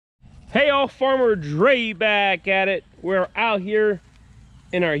Hey all, Farmer Dre back at it. We're out here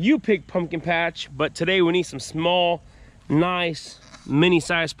in our U-Pick pumpkin patch, but today we need some small, nice,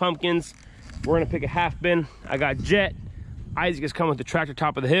 mini-sized pumpkins. We're gonna pick a half bin. I got Jet. Isaac is coming with the tractor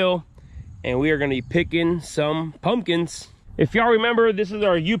top of the hill, and we are gonna be picking some pumpkins. If y'all remember, this is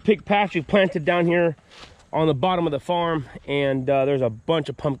our U-Pick patch we planted down here on the bottom of the farm, and there's a bunch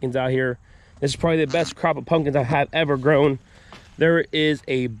of pumpkins out here. This is probably the best crop of pumpkins I have ever grown. There is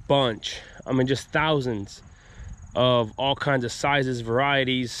a bunch, I mean just thousands of all kinds of sizes,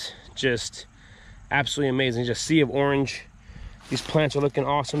 varieties, just absolutely amazing. Just sea of orange. These plants are looking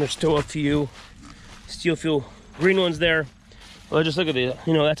awesome. There's still a few green ones there. Well, just look at it,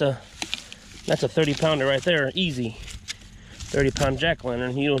 you know, that's a 30 pounder right there, easy. 30-pound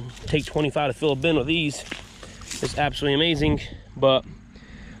jack-o'-lantern. You'll take 25 to fill a bin with these. It's absolutely amazing, but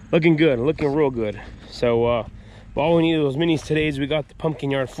looking good, looking real good. So all we need of those minis today is we got the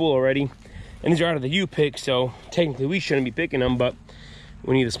pumpkin yard full already, and these are out of the U-Pick, so technically we shouldn't be picking them, but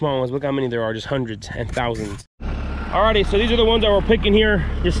we need the small ones. Look how many there are, just hundreds and thousands. Alrighty, so these are the ones that we're picking here.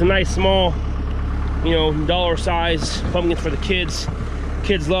 Just a nice small, you know, dollar size pumpkins for the kids.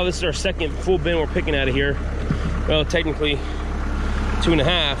 Kids love this. Is our second full bin we're picking out of here. Well, technically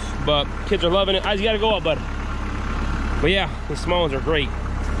 2.5, but kids are loving it. You gotta go up, bud. But yeah, the small ones are great.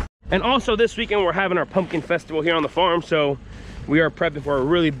 And also this weekend we're having our pumpkin festival here on the farm, so we are prepping for a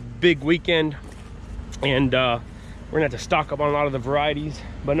really big weekend, and we're gonna have to stock up on a lot of the varieties.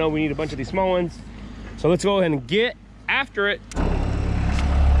 But no, we need a bunch of these small ones, so let's go ahead and get after it. So with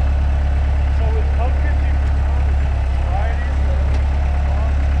pumpkins, you can varieties that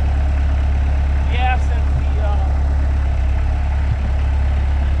Yeah, since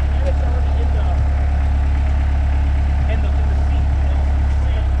it's already in the seed, you know,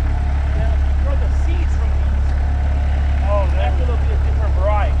 plant. Now, if you grow the seeds from these, after there'll be a different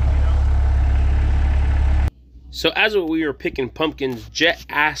variety, you know. So as we were picking pumpkins, Jet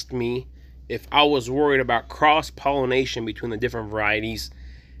asked me if I was worried about cross-pollination between the different varieties.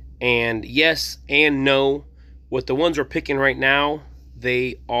 And yes and no. With the ones we're picking right now,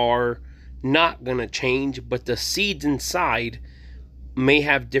 they are not gonna change, but the seeds inside may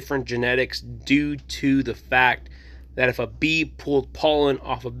have different genetics due to the fact that if a bee pulled pollen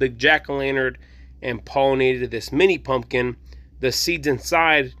off a big jack-o'-lantern and pollinated this mini pumpkin, the seeds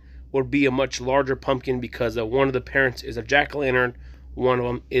inside would be a much larger pumpkin because one of the parents is a jack-o'-lantern, one of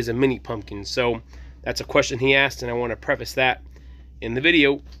them is a mini pumpkin. So that's a question he asked, and I want to preface that in the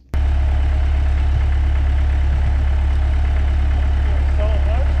video.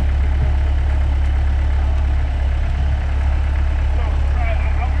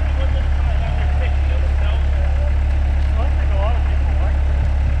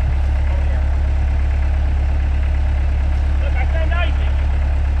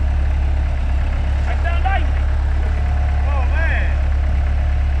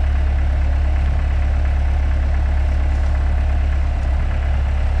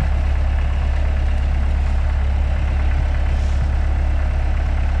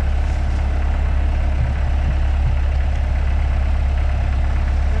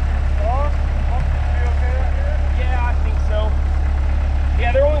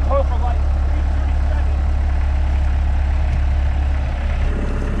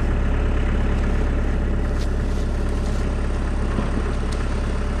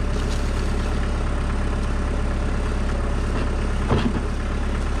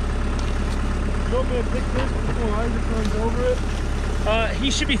 pick this before Isaac runs over it?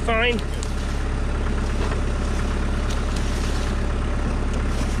 He should be fine.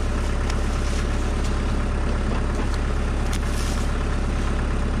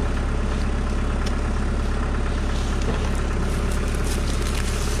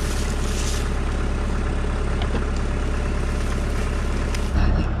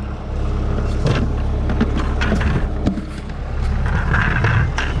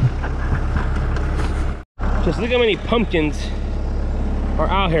 Just look how many pumpkins are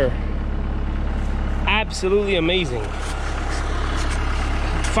out here. Absolutely amazing.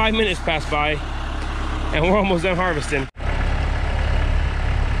 5 minutes passed by and we're almost done harvesting.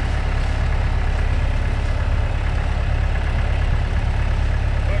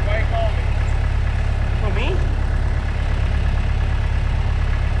 Why you call me? For me?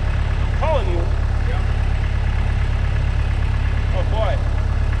 Calling you? Yeah. Oh boy.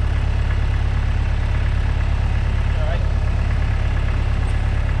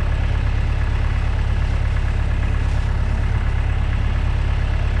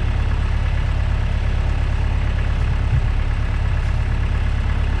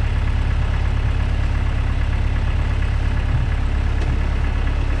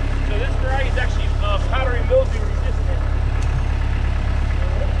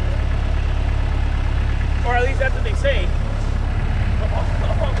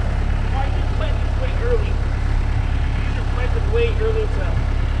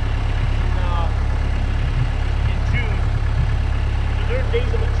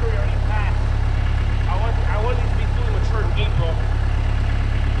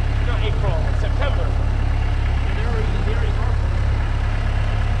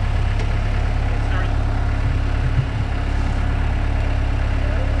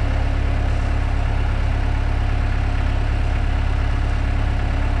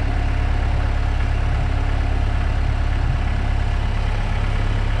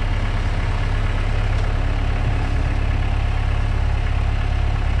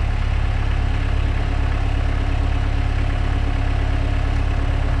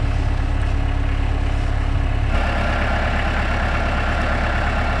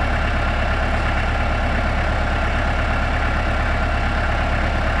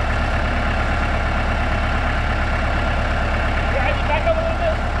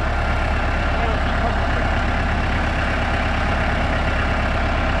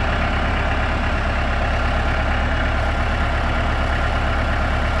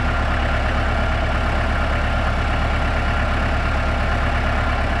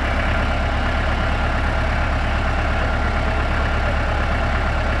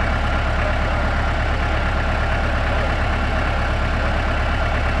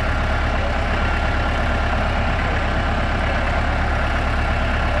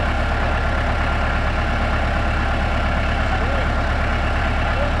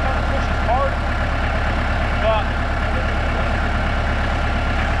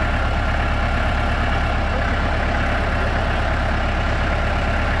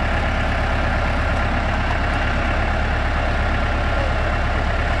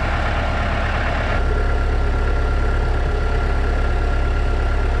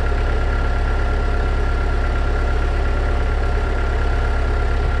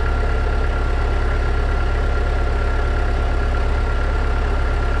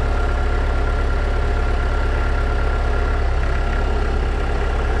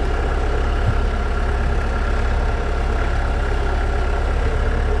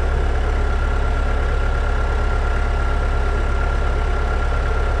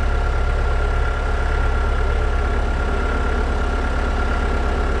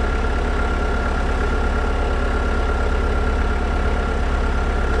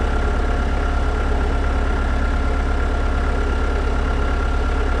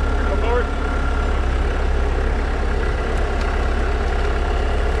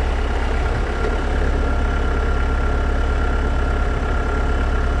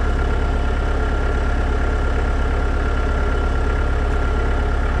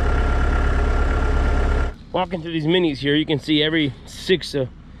 walking through these minis here, you can see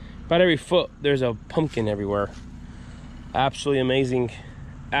about every foot, there's a pumpkin everywhere. Absolutely amazing.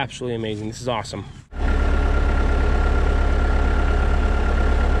 Absolutely amazing. This is awesome.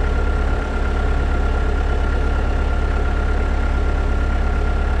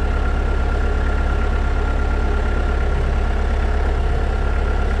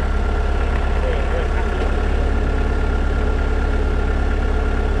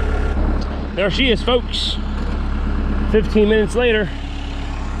 There she is, folks. 15 minutes later,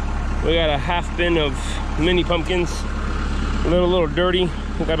 we got a half bin of mini pumpkins. A little dirty.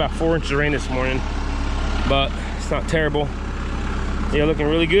 We got about 4 inches of rain this morning, but it's not terrible. They're looking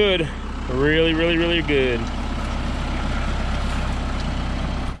really good. Really, really, really good.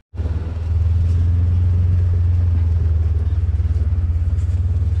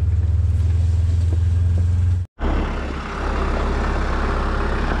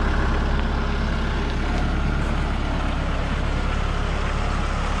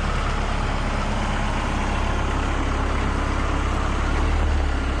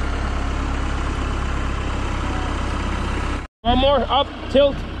 One more, up,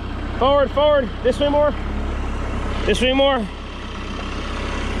 tilt, forward, this way more,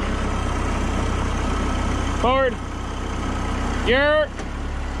 forward, gear,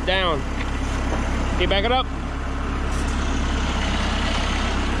 down, okay, back it up.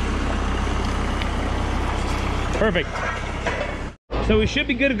 Perfect. So we should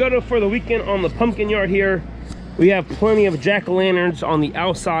be good to go for the weekend on the pumpkin yard here. We have plenty of jack-o'-lanterns on the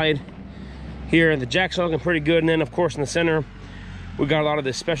outside here. The jacks are looking pretty good, and then of course in the center we got a lot of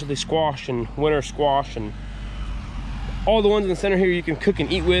this specialty squash and winter squash, and all the ones in the center here you can cook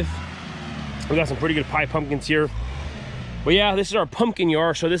and eat with. We got some pretty good pie pumpkins here. But yeah, this is our pumpkin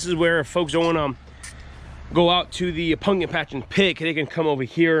yard, so this is where if folks don't want to go out to the pumpkin patch and pick, they can come over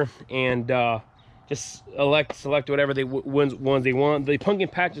here and just select whatever ones they want. The pumpkin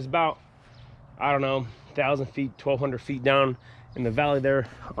patch is about, I don't know, 1,000 feet, 1,200 feet down in the valley there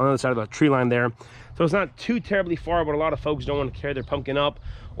on the other side of the tree line there. So it's not too terribly far, but a lot of folks don't want to carry their pumpkin up,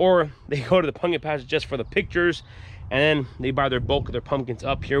 or they go to the pumpkin patch just for the pictures, and then they buy their bulk of their pumpkins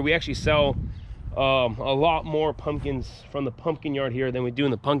up here. We actually sell a lot more pumpkins from the pumpkin yard here than we do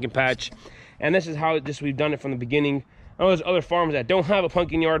in the pumpkin patch, and this is how we've done it from the beginning. I know there's other farms that don't have a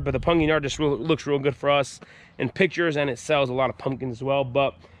pumpkin yard, but the pumpkin yard just looks real good for us in pictures, and it sells a lot of pumpkins as well.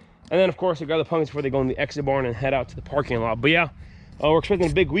 And then of course they grab the pumpkins before they go in the exit barn and head out to the parking lot. But yeah, we're expecting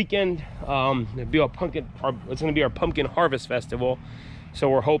a big weekend. It's gonna be our pumpkin harvest festival. So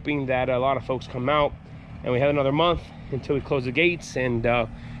we're hoping that a lot of folks come out, and we have another month until we close the gates, and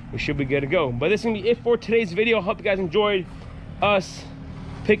we should be good to go. But this is gonna be it for today's video. I hope you guys enjoyed us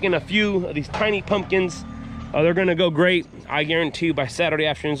picking a few of these tiny pumpkins. They're gonna go great. I guarantee you by Saturday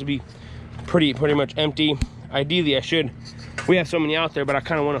afternoons will be pretty much empty. Ideally we have so many out there, but I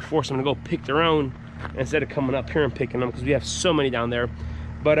kind of want to force them to go pick their own instead of coming up here and picking them, because we have so many down there.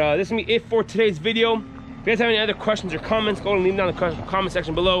 But this is gonna be it for today's video. If you guys have any other questions or comments, go and leave them down in the comment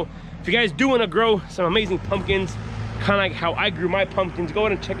section below. If you guys do want to grow some amazing pumpkins, kind of like how I grew my pumpkins, go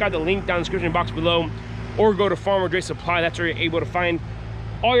ahead and check out the link down in the description box below, or go to Farmer Dre Supply. That's where you're able to find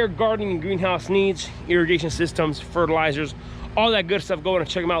all your gardening and greenhouse needs, irrigation systems, fertilizers, all that good stuff. Go ahead and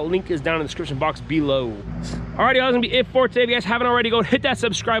check them out. Link is down in the description box below. Alrighty, that's gonna be it for today. If you guys haven't already, go and hit that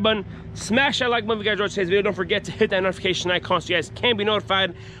subscribe button, smash that like button if you guys enjoyed today's video. Don't forget to hit that notification icon so you guys can be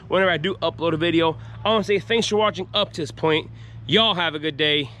notified whenever I do upload a video. I want to say thanks for watching up to this point. Y'all have a good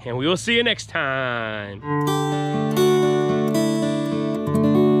day, and we will see you next time.